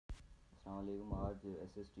अस्सलामुअलैकुम। आज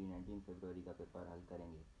SST 19 फरवरी का पेपर हल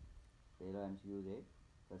करेंगे। पहला MCQ है,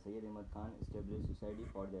 sir Syed Ahmad Khan established Society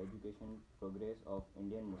for the Education Progress of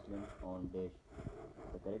Indian Muslims on dash.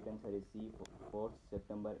 The correct answer is C, 4th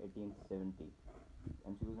September 1870.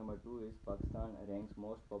 MCQ number 2 is Pakistan ranks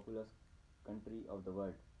most populous country of the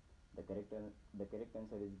world. The correct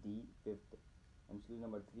answer is D, 5th. MCQ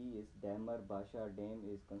number 3 is Damer Basha Dam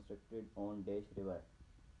is constructed on dash river.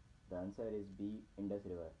 The answer is B, Indus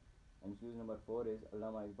River. MCQ number 4 is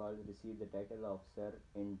Allama Iqbal received the title of Sir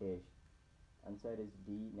in dash. Answer is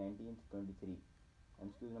D, 1923.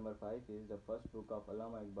 MCQ number 5 is the first book of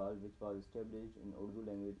Allama Iqbal which was established in Urdu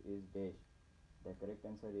language is dash. The correct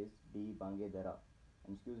answer is D, Bange Dara.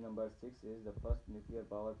 MCQ number 6 is the first nuclear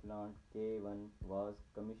power plant K1 was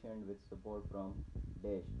commissioned with support from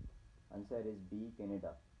dash. Answer is B,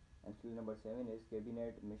 Canada. MCQ number 7 is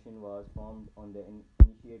cabinet mission was formed on the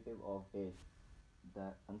initiative of dash. The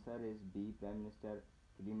answer is B, Prime Minister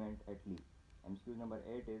Clement Attlee. MCQ number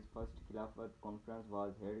 8 is first Khilafat conference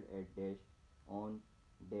was held at dash on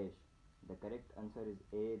dash. The correct answer is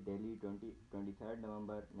A, Delhi 23rd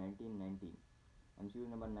November 1919. MCQ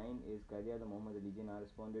number 9 is Qaeda Muhammad Ali Jinnah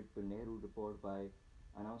responded to Nehru report by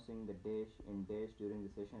announcing the dash in dash during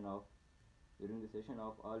the session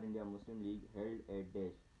of All India Muslim League held at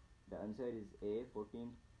dash. The answer is A,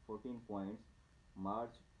 14 points,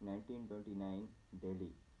 March 1929,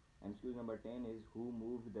 Delhi. MCQ number 10 is who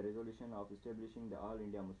moved the resolution of establishing the All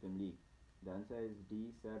India Muslim League? The answer is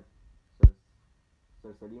D, Sir,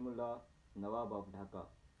 Sir Salimullah Nawab of Dhaka.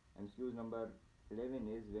 MCQ number 11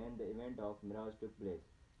 is when the event of Miraj took place.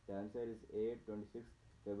 The answer is A, 26th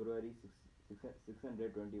February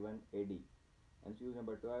 621 AD. MCQ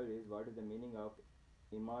number 12 is what is the meaning of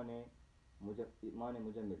Imane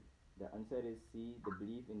Mujammil? The answer is C, the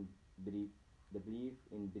belief in brief. The belief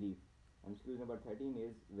in brief. MCQ number 13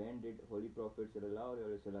 is when did Holy Prophet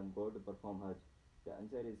ﷺ go to perform Hajj? The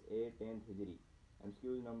answer is A, 10th Hijri.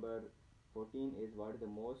 MCQ number 14 is what is the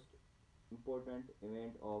most important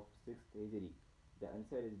event of 6th Hijri? The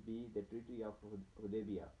answer is B, the Treaty of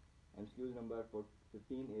Hudaybiyah. MCQ number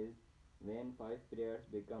 15 is when 5 prayers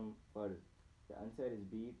become farz? The answer is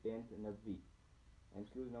B, 10th Nabwi.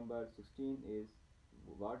 MCQ number 16 is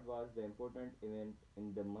what was the important event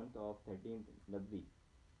in the month of 13th Nabwi?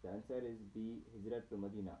 The answer is B, Hijrat to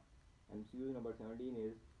Medina. MCQ number 17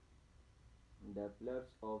 is the pillars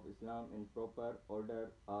of Islam in proper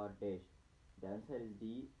order are dash. The answer is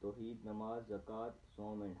D, Tawheed, Namaz, Zakat,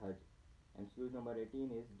 Som and Hajj. MCQ number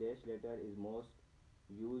 18 is dash letter is most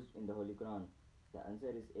used in the Holy Quran. The answer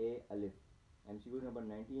is A, Alif. MCQ number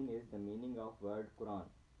 19 is the meaning of word Quran.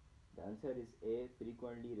 The answer is A,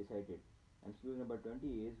 frequently recited. MCQ number 20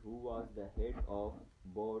 is who was the head of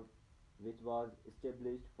board which was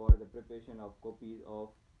established for the preparation of copies of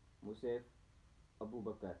Musaf Abu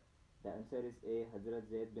Bakr. The answer is A, Hazrat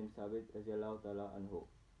Zaid bin Sabit Rajallahu Ta'ala Anhu.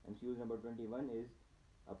 MCQ number 21 is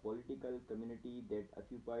a political community that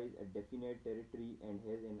occupies a definite territory and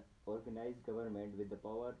has an organized government with the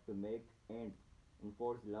power to make and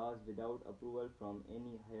enforce laws without approval from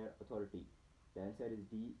any higher authority. The answer is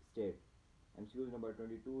D, state. MCQ number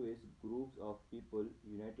 22 is groups of people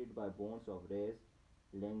united by bonds of race,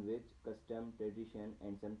 language, custom, tradition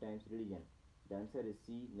and sometimes religion. The answer is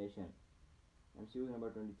C, nation. MCQ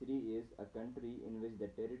number 23 is a country in which the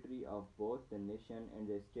territory of both the nation and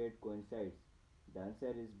the state coincides. The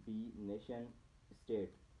answer is B, nation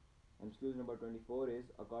state. MCQ number 24 is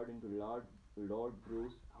according to Lord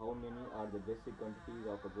Bruce, how many are the basic quantities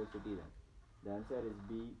of a good citizen? The answer is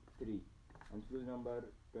B, 3. MCQ number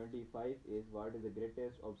 25 is what is the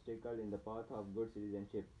greatest obstacle in the path of good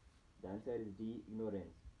citizenship? The answer is D,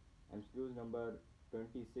 ignorance. MCQ number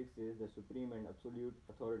 26 is the supreme and absolute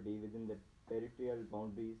authority within the territorial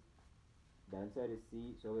boundaries. The answer is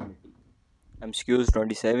C, sovereignty. MCQs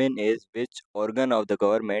 27 is which organ of the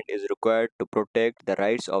government is required to protect the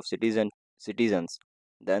rights of citizens?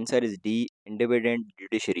 The answer is D, independent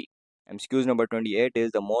judiciary. MCQs number 28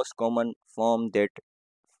 is the most common form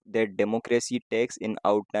that democracy takes in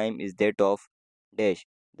our time is that of dash.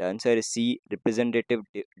 The answer is C, representative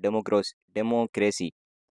democracy.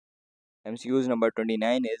 MCQs number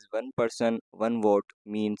 29 is one person, one vote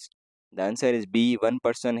means. The answer is B, one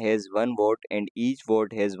person has one vote and each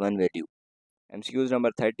vote has one value. MCQs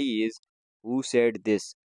number 30 is who said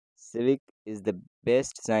this? Civic is the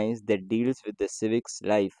best science that deals with the civic's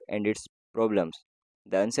life and its problems.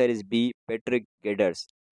 The answer is B, Patrick Gadders.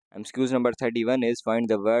 MCQs number 31 is find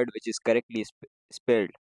the word which is correctly spelled.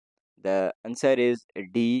 The answer is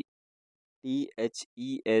D,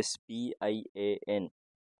 Thespian.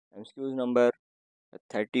 MCQs number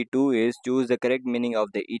 32 is choose the correct meaning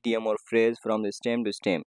of the idiom or phrase from the stem to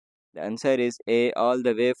stem. The answer is A, all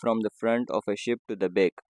the way from the front of a ship to the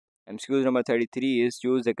back. MCQ number 33 is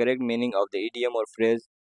choose the correct meaning of the idiom or phrase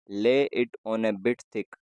lay it on a bit thick.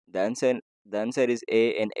 The answer is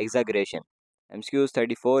A, an exaggeration. MCQ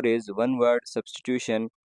 34 is one word substitution,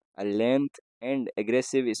 a length and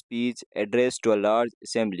aggressive speech addressed to a large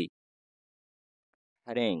assembly.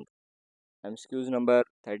 Harangue. MCQ number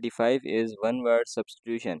 35 is one word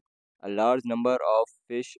substitution, a large number of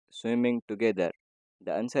fish swimming together.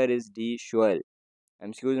 The answer is D, shoal.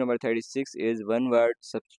 MCQ number 36 is one word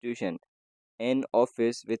substitution, an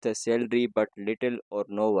office with a salary but little or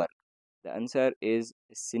no work. The answer is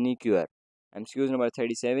sinecure. MCQ number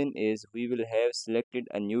 37 is we will have selected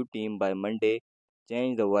a new team by Monday.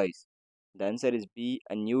 Change the voice. The answer is B,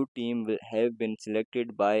 a new team will have been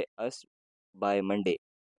selected by us by Monday.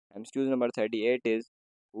 MCQ number 38 is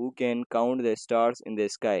who can count the stars in the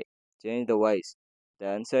sky? Change the voice. The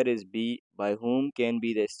answer is B, by whom can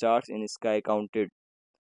be the stars in the sky counted?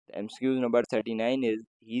 The MCQ number 39 is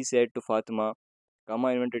he said to Fatima, comma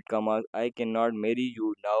invented commas, I cannot marry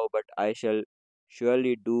you now, but I shall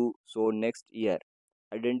surely do so next year.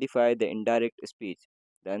 Identify the indirect speech.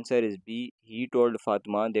 The answer is B, he told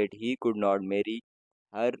Fatima that he could not marry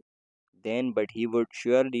her then, but he would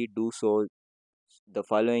surely do so the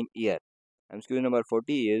following year. MCQ number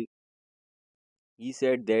 40 is he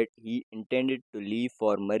said that he intended to leave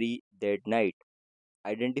for Murray that night.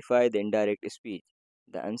 Identify the indirect speech.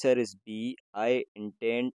 The answer is B. I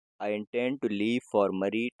intend to leave for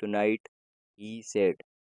Murray tonight, he said.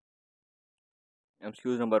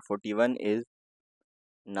 MCQ number 41 is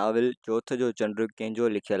नाविल चौथ जो चंड कंहिंजो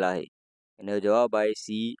लिखियलु आहे हिन जो जवाबु आहे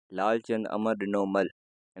सी लालचंद अमर ॾिनो मल.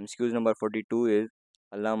 MCQ number 42 is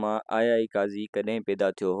अलामा आया ई काज़ी कॾहिं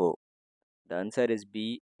पैदा थियो हो. The answer is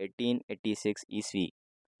B. 1886 ईस्वी.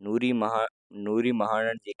 नूरी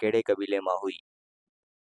महाणन जे कहिड़े क़बीले मां हुई?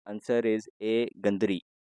 Answer is A. गंदरी.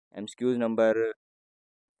 MCQ number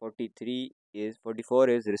 44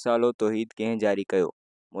 is Risalo तौहीद कंहिं जारी कयो?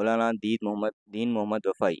 मौलाना दीन मोहम्मद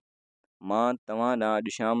वफ़ाई. मां तव्हां ॾांहुं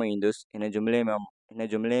अॼु शाम ईंदुसि हिन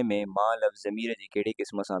जुमिले में मां लफ़्ज़ ज़मीर जी कहिड़ी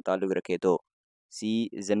क़िस्म सां तालुक़ु रखे थो? सी.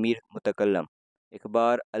 ज़मीर मुतकल्लम.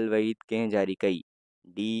 इख़बार अल वहीद कंहिं जारी कई?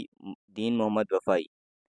 डी. दीन मोहम्मद वफ़ाई.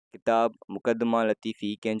 किताब मुक़दमा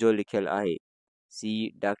लतीफ़ी कंहिंजो लिखियलु आहे? सी.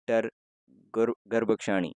 डॉक्टर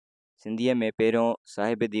गरबख्शानी. सिंधीअ में पहिरियों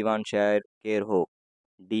साहिब दीवान शाइर केरु हो?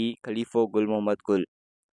 डी. ख़लीफ़ो गुल मोहम्मद गुल.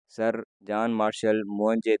 सर जॉन मार्शल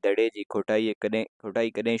मुअन जे दड़े जी खोटाई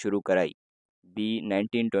कॾहिं शुरू कराई? बी.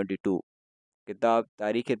 1922. किताब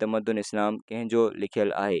तारीख़ तमद्दुन इस्लाम कंहिंजो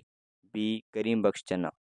लिखियलु आहे? बी. करीम बख्श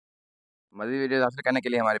चन्ना. मज़ीद वीडियोस हासिल करने के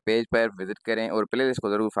लिए हमारे पेज पर विजिट करें और प्लेलिस्ट को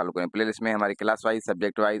ज़रूर फॉलो करें. प्लेलिस्ट में हमारे क्लास वाइज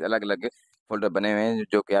सब्जेक्ट वाइज अलग अलग फोल्डर बने हुए हैं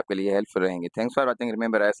जो कि आपके लिए हेल्पफुल रहेंगे. Thanks for watching.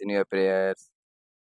 Remember us in your prayers.